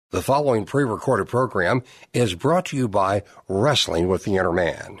The following pre-recorded program is brought to you by Wrestling with the Inner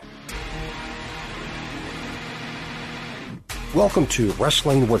Man. Welcome to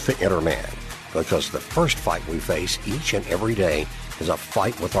Wrestling with the Inner Man, because the first fight we face each and every day is a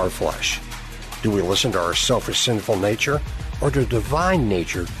fight with our flesh. Do we listen to our selfish, sinful nature, or to divine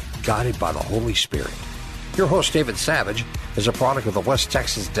nature guided by the Holy Spirit? Your host, David Savage, is a product of the West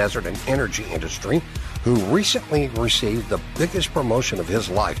Texas desert and energy industry who recently received the biggest promotion of his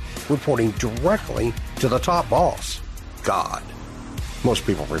life, reporting directly to the top boss, God. Most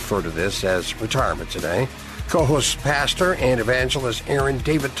people refer to this as retirement today. Co-host, pastor, and evangelist Aaron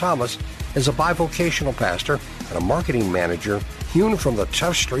David Thomas is a bivocational pastor and a marketing manager hewn from the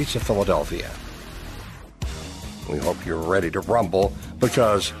tough streets of Philadelphia. We hope you're ready to rumble,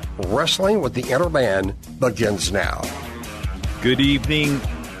 because Wrestling with the Inner Man begins now. Good evening,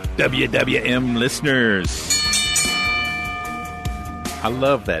 WWM listeners. I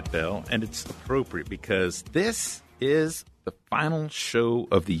love that bell, and it's appropriate because this is the final show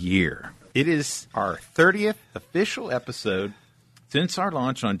of the year. It is our 30th official episode since our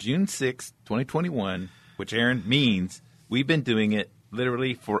launch on June 6, 2021, which, Aaron, means we've been doing it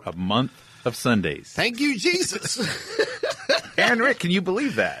literally for a month of Sundays. Thank you, Jesus. Aaron, Rick, can you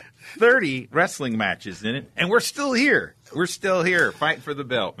believe that? 30 wrestling matches in it, and we're still here. We're still here fighting for the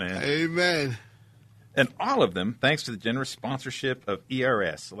belt, man. Amen. And all of them thanks to the generous sponsorship of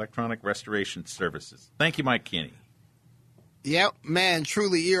ERS, Electronic Restoration Services. Thank you, Mike Kinney. Yep, man,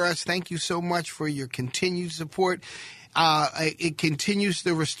 truly, ERS, thank you so much for your continued support. It continues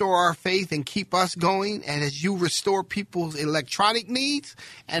to restore our faith and keep us going. And as you restore people's electronic needs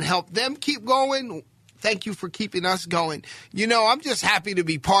and help them keep going, thank you for keeping us going. You know, I'm just happy to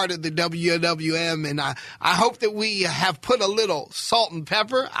be part of the WWM, and I hope that we have put a little salt and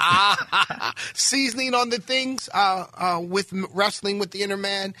pepper seasoning on the things with Wrestling with the Inner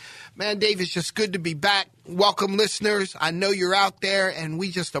Man. Man, Dave, it's just good to be back. Welcome, listeners. I know you're out there, and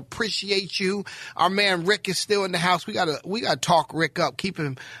we just appreciate you. Our man Rick is still in the house. We gotta talk Rick up. Keep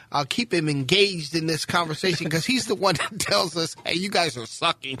him engaged in this conversation, because he's the one that tells us, "Hey, you guys are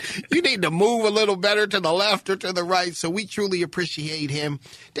sucking. You need to move a little better to the left or to the right." So we truly appreciate him.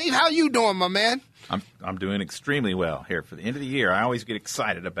 Dave, how you doing, my man? I'm doing extremely well here for the end of the year. I always get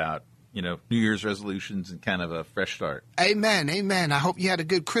excited about, New Year's resolutions and kind of a fresh start. Amen, amen. I hope you had a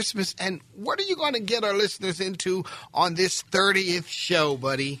good Christmas. And what are you going to get our listeners into on this 30th show,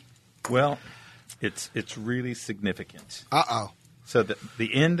 buddy? Well, it's really significant. Uh-oh. So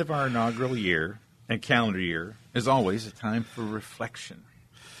the end of our inaugural year and calendar year is always a time for reflection.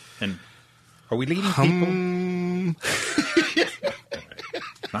 And are we leading people?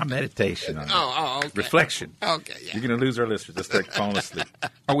 Not meditation. Okay. Reflection. Okay, yeah. You're going to lose our listeners. They'll start falling asleep.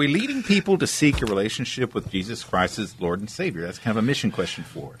 Are we leading people to seek a relationship with Jesus Christ as Lord and Savior? That's kind of a mission question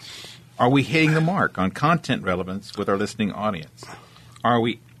for us. Are we hitting the mark on content relevance with our listening audience? Are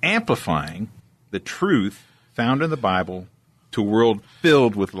we amplifying the truth found in the Bible to a world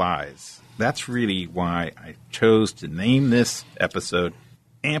filled with lies? That's really why I chose to name this episode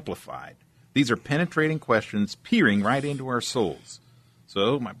Amplified. These are penetrating questions peering right into our souls.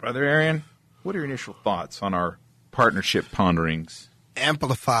 So, my brother Aaron, what are your initial thoughts on our partnership ponderings?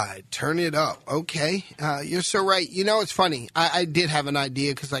 Amplified. Turn it up. Okay. You're so right. You know, it's funny. I did have an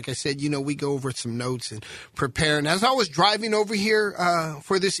idea because, like I said, we go over some notes and prepare. And as I was driving over here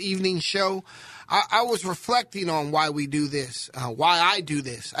for this evening show, I was reflecting on why we do this, why I do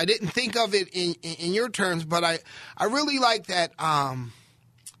this. I didn't think of it in your terms, but I really like that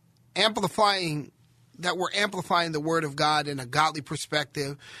we're amplifying the Word of God in a godly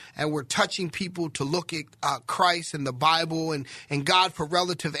perspective, and we're touching people to look at Christ and the Bible and God for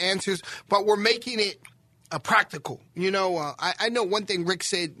relative answers, but we're making it practical. I know one thing Rick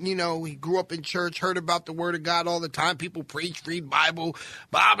said, he grew up in church, heard about the Word of God all the time. People preach, read Bible,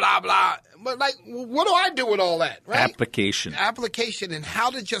 blah, blah, blah. But, what do I do with all that, right? Application, and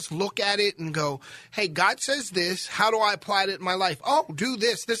how to just look at it and go, hey, God says this. How do I apply it in my life? Oh, do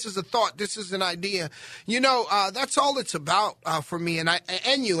this. This is a thought. This is an idea. That's all it's about for me and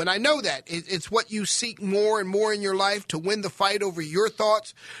you. And I know that. It's what you seek more and more in your life, to win the fight over your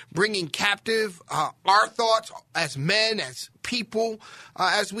thoughts, bringing captive our thoughts as men, as people,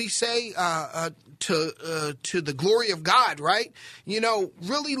 as we say, to the glory of God, right?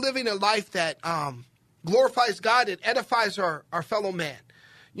 Really living a life that glorifies God and edifies our fellow man.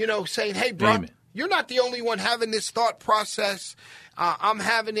 Saying, hey, bro, Amen. You're not the only one having this thought process. I'm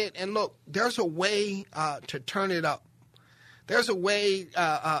having it. And look, there's a way to turn it up. There's a way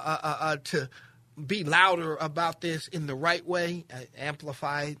to be louder about this in the right way,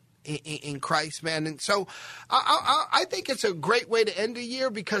 amplified. in Christ, man. And so I think it's a great way to end the year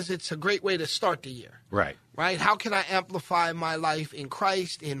because it's a great way to start the year. Right. Right? How can I amplify my life in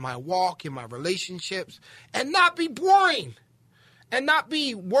Christ, in my walk, in my relationships, and not be boring, and not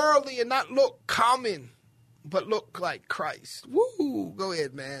be worldly, and not look common, but look like Christ. Woo! Go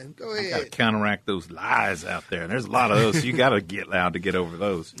ahead, man. Go ahead. Got to counteract those lies out there. And there's a lot of those. So you got to get loud to get over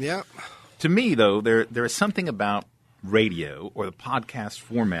those. Yep. To me, though, there is something about radio or the podcast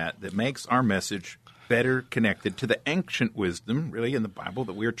format that makes our message better connected to the ancient wisdom, really, in the Bible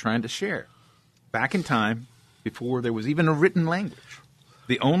that we're trying to share. Back in time, before there was even a written language,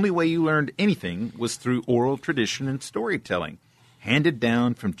 the only way you learned anything was through oral tradition and storytelling, handed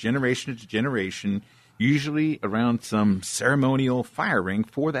down from generation to generation, usually around some ceremonial fire ring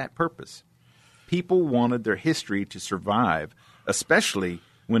for that purpose. People wanted their history to survive, especially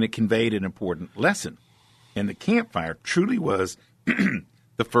when it conveyed an important lesson. And the campfire truly was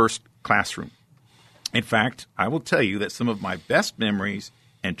the first classroom. In fact, I will tell you that some of my best memories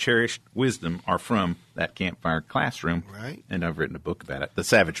and cherished wisdom are from that campfire classroom. Right. And I've written a book about it, The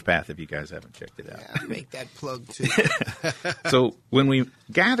Savage Path, if you guys haven't checked it out. Yeah, make that plug, too. So when we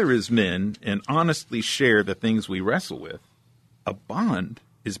gather as men and honestly share the things we wrestle with, a bond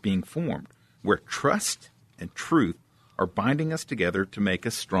is being formed where trust and truth are binding us together to make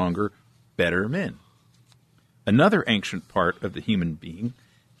us stronger, better men. Another ancient part of the human being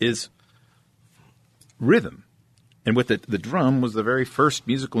is rhythm. And with the drum was the very first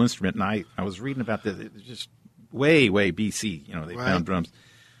musical instrument. And I was reading about this, it was just way BC, they found drums.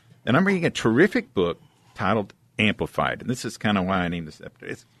 And I'm reading a terrific book titled Amplified. And this is kind of why I named this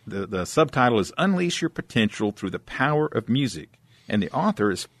episode. The subtitle is Unleash Your Potential Through the Power of Music. And the author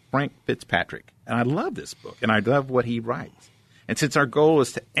is Frank Fitzpatrick. And I love this book, and I love what he writes. And since our goal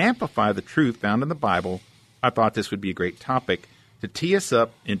is to amplify the truth found in the Bible, I thought this would be a great topic to tee us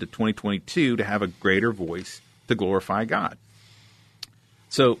up into 2022 to have a greater voice to glorify God.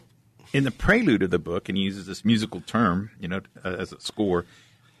 So in the prelude of the book, and he uses this musical term, as a score,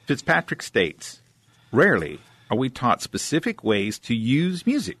 Fitzpatrick states, rarely are we taught specific ways to use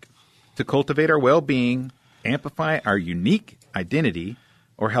music to cultivate our well-being, amplify our unique identity,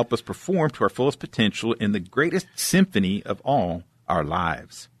 or help us perform to our fullest potential in the greatest symphony of all, our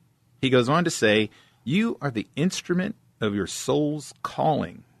lives. He goes on to say, you are the instrument of your soul's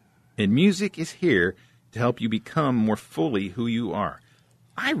calling, and music is here to help you become more fully who you are.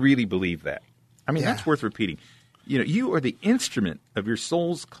 I really believe that. I mean, That's worth repeating. You are the instrument of your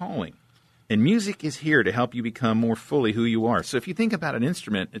soul's calling, and music is here to help you become more fully who you are. So if you think about an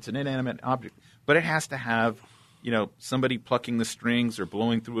instrument, it's an inanimate object, but it has to have, somebody plucking the strings or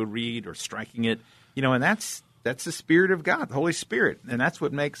blowing through a reed or striking it, and that's the Spirit of God, the Holy Spirit, and that's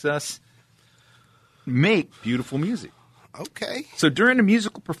what makes us make beautiful music. Okay. So during a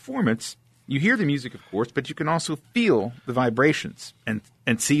musical performance, you hear the music, of course, but you can also feel the vibrations and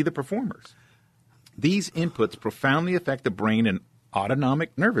see the performers. These inputs profoundly affect the brain and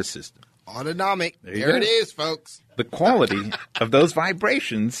autonomic nervous system. Autonomic. There it is, folks. The quality of those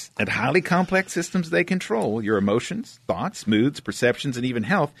vibrations and highly complex systems they control, your emotions, thoughts, moods, perceptions, and even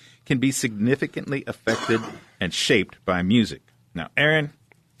health, can be significantly affected and shaped by music. Now, Aaron,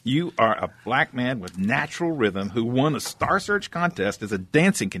 you are a black man with natural rhythm who won a Star Search contest as a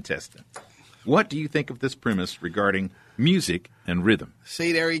dancing contestant. What do you think of this premise regarding music and rhythm?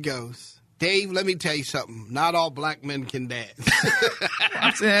 See, there he goes. Dave, let me tell you something. Not all black men can dance.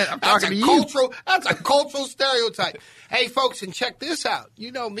 I'm talking to you. That's a cultural stereotype. Hey, folks, and check this out.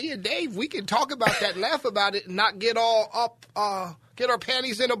 Me and Dave, we can talk about that, laugh about it, and not get all up, get our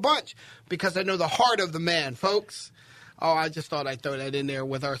panties in a bunch, because I know the heart of the man, folks. Oh, I just thought I'd throw that in there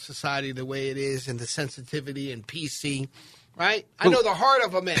with our society the way it is and the sensitivity and PC, right? I know the heart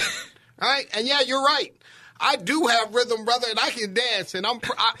of a man, right? And yeah, you're right. I do have rhythm, brother, and I can dance, and I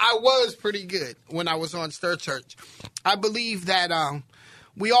was pretty good when I was on Stir Church. I believe that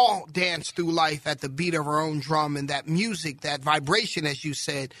we all dance through life at the beat of our own drum, and that music, that vibration, as you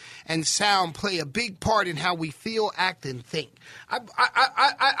said, and sound play a big part in how we feel, act, and think. I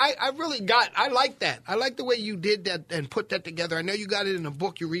like that. I like the way you did that and put that together. I know you got it in a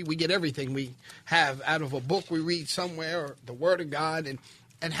book you read. We get everything we have out of a book we read somewhere, or the Word of God, and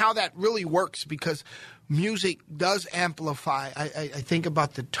how that really works, because music does amplify. I think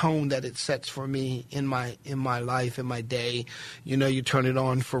about the tone that it sets for me in my life, in my day. You turn it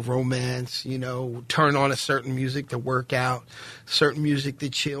on for romance, turn on a certain music to work out, certain music to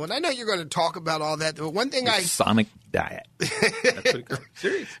chill. And I know you're going to talk about all that, but one thing sonic diet. That's what it goes.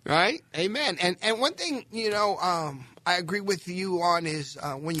 Serious. Right? Amen. And one thing, I agree with you on is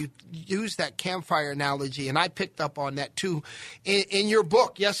when you use that campfire analogy, and I picked up on that too in your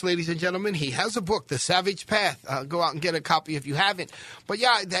book. Yes, ladies and gentlemen, he has a book, The Savage Path. Go out and get a copy if you haven't. But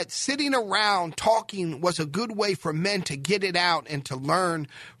yeah, that sitting around talking was a good way for men to get it out and to learn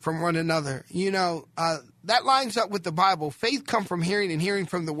from one another. That lines up with the Bible. Faith comes from hearing, and hearing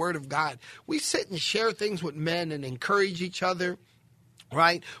from the Word of God. We sit and share things with men and encourage each other,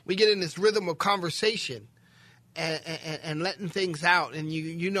 right? We get in this rhythm of conversation and letting things out. And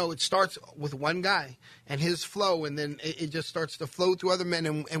it starts with one guy and his flow, and then it just starts to flow through other men,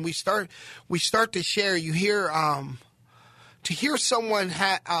 and we start to share. You hear to hear someone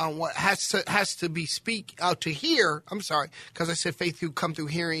has to be to hear. I'm sorry, because I said faith come through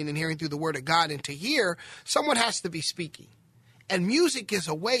hearing, and hearing through the Word of God. And to hear, someone has to be speaking, and music is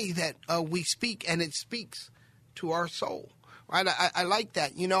a way that we speak, and it speaks to our soul. Right? I like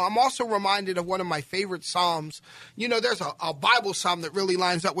that. I'm also reminded of one of my favorite Psalms. There's a Bible Psalm that really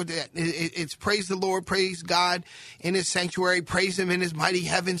lines up with that. It's praise the Lord, praise God in his sanctuary, praise him in his mighty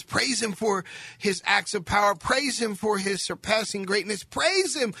heavens, praise him for his acts of power, praise him for his surpassing greatness,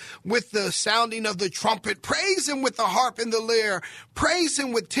 praise him with the sounding of the trumpet, praise him with the harp and the lyre, praise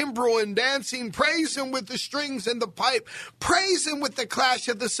him with timbrel and dancing, praise him with the strings and the pipe, praise him with the clash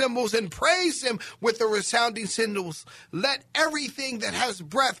of the cymbals, and praise him with the resounding cymbals. Let everything that has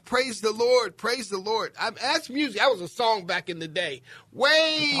breath praise the Lord. Praise the Lord. That's music. That was a song back in the day.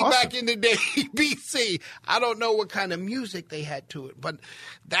 Way awesome. Back in the day, BC. I don't know what kind of music they had to it, but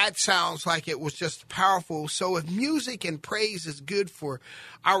that sounds like it was just powerful. So if music and praise is good for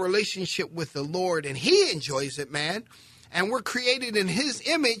our relationship with the Lord, and he enjoys it, man, and we're created in his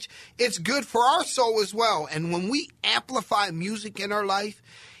image, it's good for our soul as well. And when we amplify music in our life,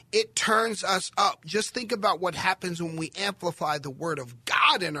 it turns us up. Just think about what happens when we amplify the Word of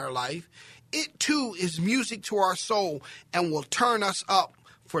God in our life. It, too, is music to our soul and will turn us up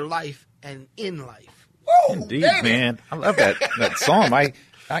for life and in life. Whoa, indeed, man. I love that psalm. I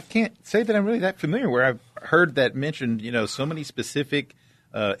can't say that I'm really that familiar where I've heard that mentioned, so many specific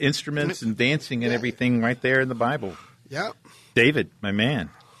instruments and dancing and everything right there in the Bible. Yep. David, my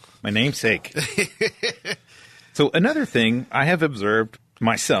man, my namesake. So another thing I have observed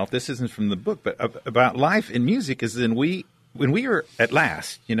myself, this isn't from the book, but about life in music is when we are at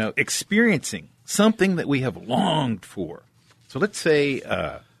last, experiencing something that we have longed for. So let's say,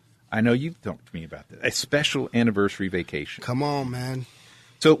 I know you've talked to me about this, a special anniversary vacation. Come on, man.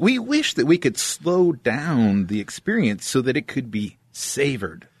 So we wish that we could slow down the experience so that it could be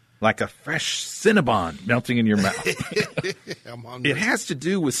savored like a fresh Cinnabon melting in your mouth. It has to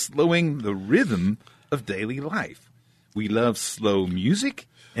do with slowing the rhythm of daily life. We love slow music,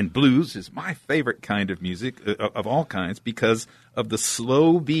 and blues is my favorite kind of music of all kinds because of the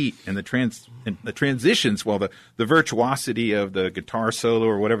slow beat and the transitions. While the virtuosity of the guitar solo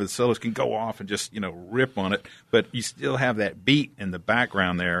or whatever the solos can go off and just rip on it, but you still have that beat in the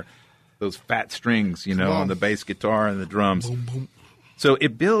background there, those fat strings, on the bass guitar and the drums. Boom, boom. So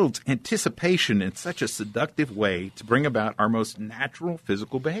it builds anticipation in such a seductive way to bring about our most natural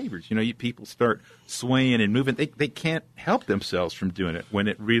physical behaviors. People start swaying and moving. They can't help themselves from doing it when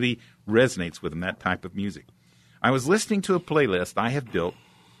it really resonates with them, that type of music. I was listening to a playlist I have built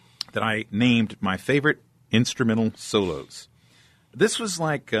that I named my favorite instrumental solos. This was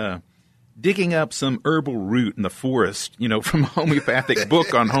like digging up some herbal root in the forest, from a homeopathic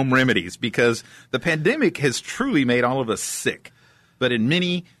book on home remedies, because the pandemic has truly made all of us sick, but in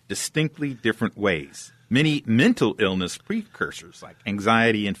many distinctly different ways. Many mental illness precursors like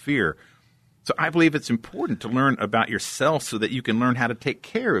anxiety and fear. So I believe it's important to learn about yourself so that you can learn how to take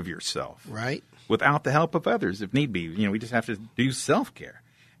care of yourself. Right. Without the help of others, if need be. We just have to do self-care.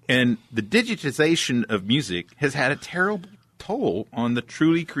 And the digitization of music has had a terrible toll on the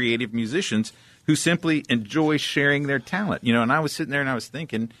truly creative musicians who simply enjoy sharing their talent. And I was sitting there and I was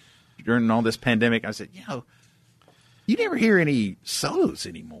thinking during all this pandemic, I said, you never hear any solos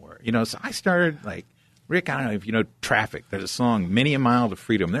anymore. So I started Rick, I don't know if you know Traffic. There's a song, Many a Mile to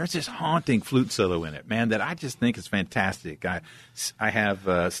Freedom. There's this haunting flute solo in it, man, that I just think is fantastic. I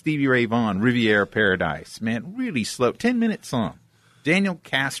have Stevie Ray Vaughan, Riviera Paradise. Man, really slow, 10-minute song. Daniel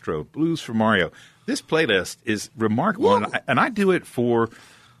Castro, Blues for Mario. This playlist is remarkable, and I do it for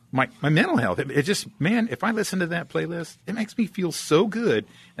my mental health. It just, man, if I listen to that playlist, it makes me feel so good,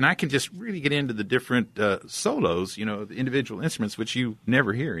 and I can just really get into the different solos, the individual instruments, which you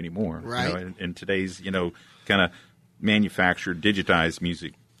never hear anymore. Right. In today's, kind of manufactured, digitized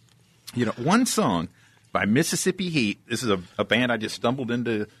music. One song by Mississippi Heat. This is a band I just stumbled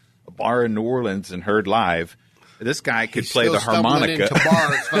into a bar in New Orleans and heard live. This guy could He's play still the harmonica. Into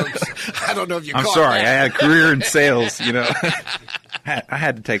bars, folks. I don't know if you I'm caught sorry. that. I had a career in sales. I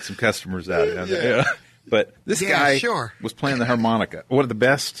had to take some customers out. But this guy was playing the harmonica. One of the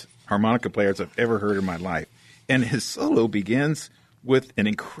best harmonica players I've ever heard in my life. And his solo begins with an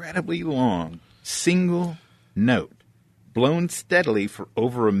incredibly long single note blown steadily for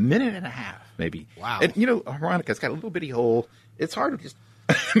over a minute and a half, maybe. Wow. And, harmonica's got a little bitty hole. It's hard to just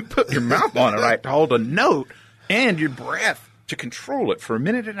put your mouth on it, right, to hold a note and your breath to control it for a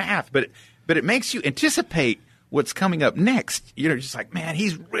minute and a half. But it makes you anticipate what's coming up next. You're just like, man,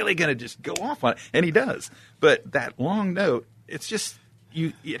 he's really going to just go off on it. And he does. But that long note, it's just,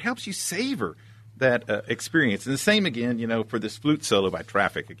 it helps you savor that experience. And the same again, for this flute solo by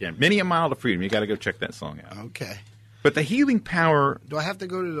Traffic. Again, Many a Mile to Freedom. You got to go check that song out. Okay. But the healing power. Do I have to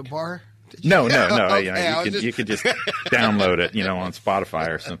go to the bar? No. Okay, You could just download it, on Spotify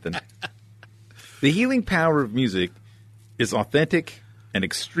or something. The healing power of music is authentic and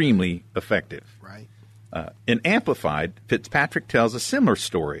extremely effective. Right. In Amplified, Fitzpatrick tells a similar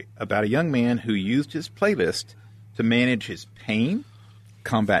story about a young man who used his playlist to manage his pain,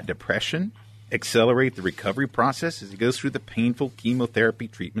 combat depression, accelerate the recovery process as he goes through the painful chemotherapy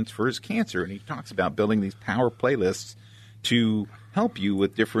treatments for his cancer. And he talks about building these power playlists to help you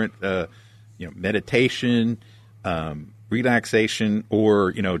with different, meditation, relaxation,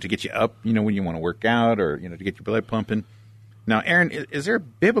 or, to get you up, when you want to work out, or, to get your blood pumping. Now, Aaron, is there a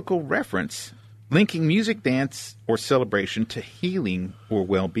biblical reference linking music, dance, or celebration to healing or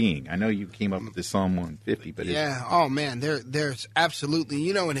well-being? I know you came up with this Psalm 150, but there's absolutely.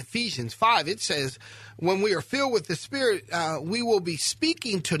 In Ephesians 5, it says, when we are filled with the Spirit, we will be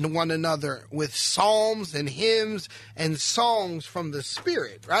speaking to one another with psalms and hymns and songs from the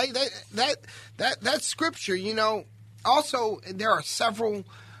Spirit. Right? That scripture. Also, there are several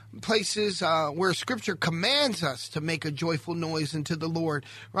places where Scripture commands us to make a joyful noise unto the Lord,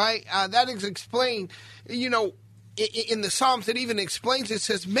 right? That is explained, in the Psalms. It even explains, it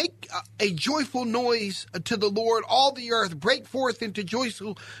says, make a joyful noise to the Lord, all the earth, break forth into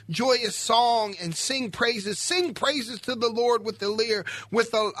joyous song and sing praises to the Lord with the lyre,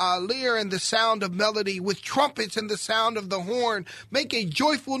 lyre and the sound of melody, with trumpets and the sound of the horn. Make a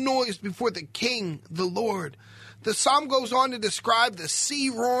joyful noise before the King, the Lord. The psalm goes on to describe the sea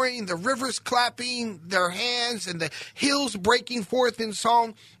roaring, the rivers clapping their hands, and the hills breaking forth in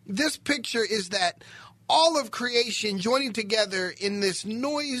song. This picture is that all of creation joining together in this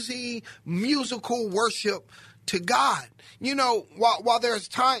noisy musical worship to God. While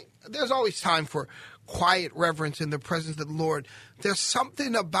there's always time for quiet reverence in the presence of the Lord. There's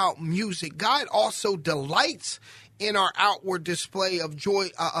something about music. God also delights in our outward display of joy,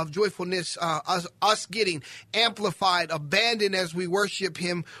 of joyfulness, us getting amplified, abandoned as we worship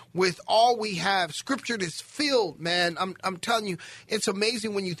Him with all we have. Scripture is filled, man. I'm telling you, it's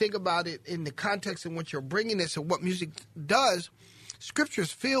amazing when you think about it in the context in which you're bringing this and what music does. Scripture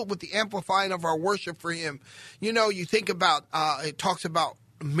is filled with the amplifying of our worship for Him. You think about, it talks about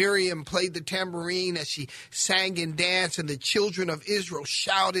Miriam played the tambourine as she sang and danced, and the children of Israel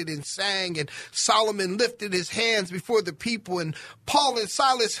shouted and sang, and Solomon lifted his hands before the people, and Paul and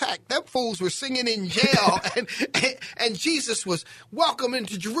Silas, them fools were singing in jail, and Jesus was welcomed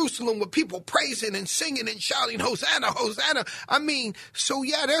into Jerusalem with people praising and singing and shouting, Hosanna, Hosanna.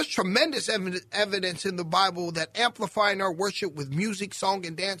 There's tremendous evidence in the Bible that amplifying our worship with music, song,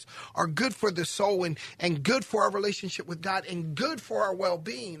 and dance are good for the soul and good for our relationship with God and good for our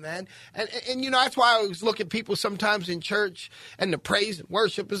well-being. Man. And that's why I always look at people sometimes in church and the praise and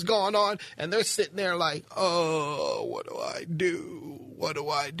worship is going on and they're sitting there like, oh, what do I do? What do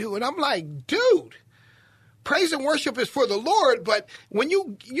I do? And I'm like, dude, praise and worship is for the Lord, but when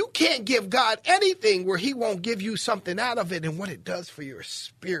you can't give God anything where He won't give you something out of it and what it does for your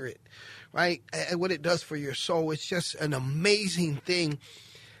spirit, right? And what it does for your soul. It's just an amazing thing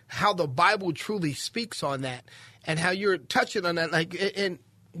how the Bible truly speaks on that. And how you're touching on that, and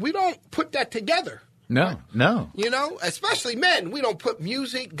we don't put that together. No. Especially men. We don't put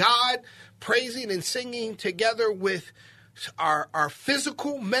music, God, praising and singing together with our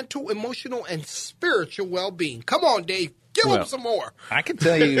physical, mental, emotional, and spiritual well-being. Come on, Dave. Give them some more. I can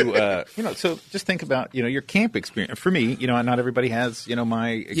tell you, so just think about, your camp experience. For me, not everybody has, my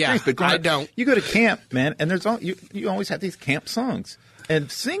experience. Yeah, but I don't. You go to camp, man, and there's you always have these camp songs. And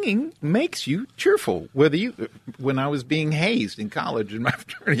singing makes you cheerful. When I was being hazed in college in my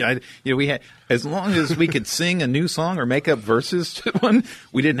fraternity, we had, as long as we could sing a new song or make up verses to one,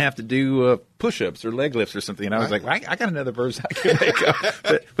 we didn't have to do push-ups or leg lifts or something. And I was like, I got another verse I can make up.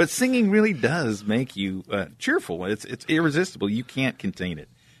 But singing really does make you cheerful. It's irresistible. You can't contain it.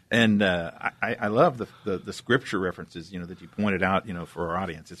 And I love the scripture references, that you pointed out, for our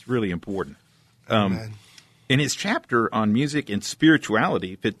audience. It's really important. In his chapter on music and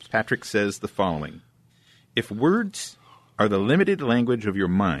spirituality, Fitzpatrick says the following: if words are the limited language of your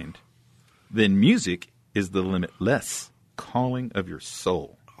mind, then music is the limitless calling of your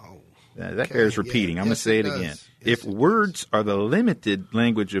soul. That bears repeating. I'm going to say it again. If words are the limited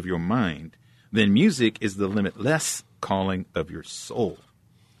language of your mind, then music is the limitless calling of your soul.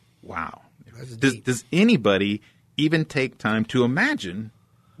 Wow. Does anybody even take time to imagine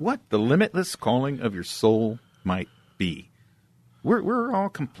what the limitless calling of your soul might be? We're all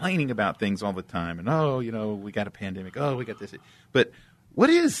complaining about things all the time. And, we got a pandemic. Oh, we got this. But what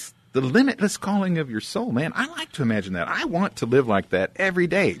is the limitless calling of your soul, man? I like to imagine that. I want to live like that every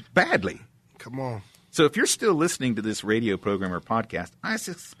day, badly. Come on. So if you're still listening to this radio program or podcast, I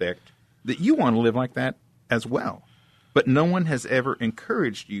suspect that you want to live like that as well. But no one has ever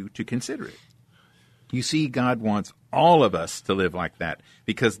encouraged you to consider it. You see, God wants all of us to live like that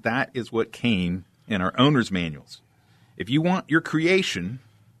because that is what came in our owner's manuals. If you want your creation,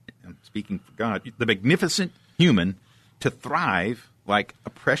 I'm speaking for God, the magnificent human, to thrive like a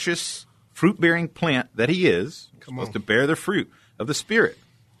precious fruit-bearing plant that he is, supposed to bear the fruit of the Spirit,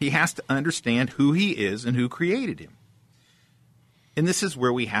 he has to understand who he is and who created him. And this is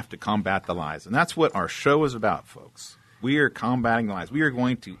where we have to combat the lies. And that's what our show is about, folks. We are combating the lies. We are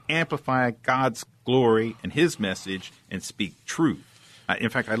going to amplify God's glory and his message and speak truth. In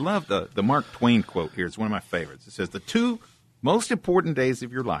fact, I love the Mark Twain quote here. It's one of my favorites. It says, the two most important days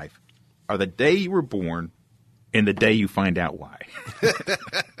of your life are the day you were born and the day you find out why.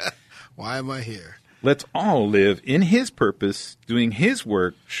 Why am I here? Let's all live in his purpose, doing his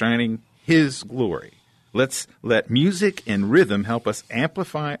work, shining his glory. Let's let music and rhythm help us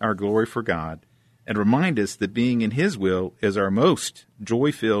amplify our glory for God and remind us that being in his will is our most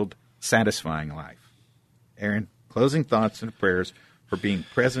joy-filled, satisfying life. Aaron, closing thoughts and prayers for being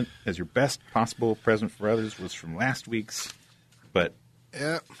present as your best possible present for others was from last week's, but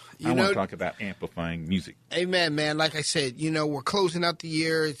I want to talk about amplifying music. Amen, man. Like I said, we're closing out the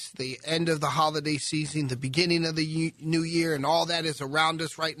year. It's the end of the holiday season, the beginning of the new year, and all that is around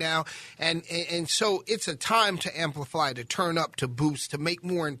us right now. And so it's a time to amplify, to turn up, to boost, to make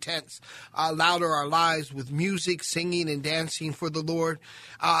more intense, louder our lives with music, singing, and dancing for the Lord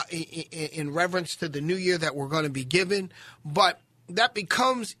in reverence to the new year that we're going to be given. But that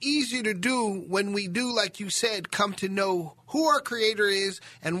becomes easy to do when we do, like you said, come to know who our Creator is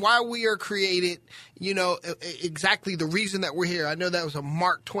and why we are created, exactly the reason that we're here. I know that was a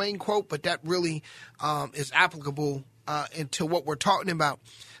Mark Twain quote, but that really is applicable into what we're talking about.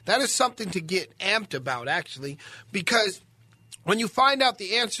 That is something to get amped about, actually, because when you find out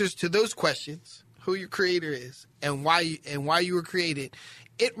the answers to those questions, who your Creator is and why you were created,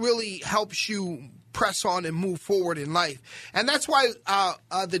 it really helps you press on and move forward in life. And that's why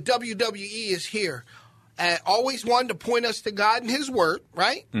the WWE is here. Always wanted to point us to God and his word,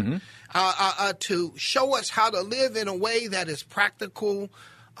 right? Mm-hmm. To show us how to live in a way that is practical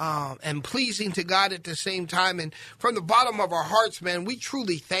and pleasing to God at the same time. And from the bottom of our hearts, man, we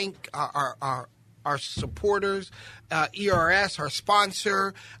truly thank our supporters, ERS, our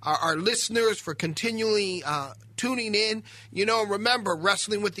sponsor, our listeners for continually tuning in. Remember,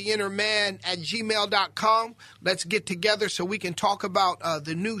 wrestlingwiththeinnerman@gmail.com. Let's get together so we can talk about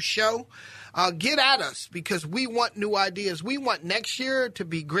the new show. Get at us because we want new ideas. We want next year to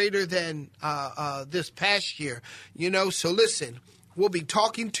be greater than this past year. So listen, we'll be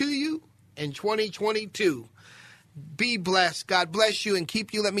talking to you in 2022. Be blessed. God bless you and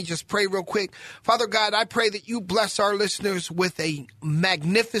keep you. Let me just pray real quick. Father God, I pray that you bless our listeners with a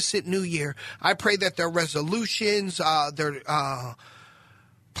magnificent new year. I pray that their resolutions, their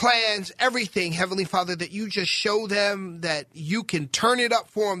plans, everything, Heavenly Father, that you just show them that you can turn it up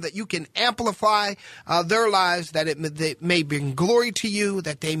for them, that you can amplify their lives, that they may bring glory to you,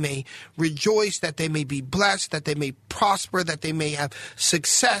 that they may rejoice, that they may be blessed, that they may prosper, that they may have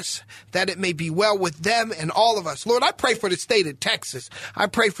success, that it may be well with them and all of us. Lord, I pray for the state of Texas. I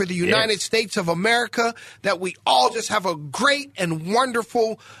pray for the United States of America, that we all just have a great and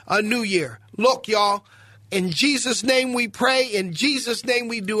wonderful new year. Look, y'all. In Jesus' name we pray. In Jesus' name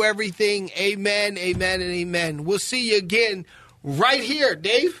we do everything. Amen, amen, and amen. We'll see you again right here,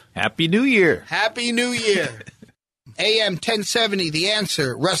 Dave. Happy New Year. Happy New Year. AM 1070, The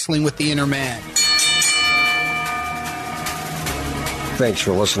Answer, Wrestling with the Inner Man. Thanks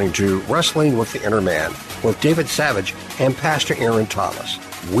for listening to Wrestling with the Inner Man with David Savage and Pastor Aaron Thomas.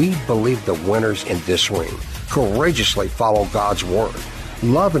 We believe the winners in this ring courageously follow God's word,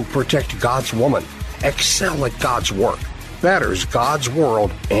 love and protect God's woman, excel at God's work, betters God's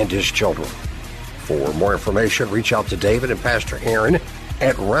world and His children. For more information, reach out to David and Pastor Aaron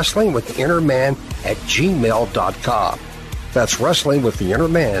at wrestlingwiththeinnerman@gmail.com. That's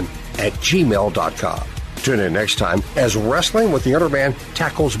wrestlingwiththeinnerman@gmail.com. Tune in next time as Wrestling with the Inner Man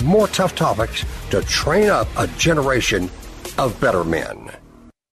tackles more tough topics to train up a generation of better men.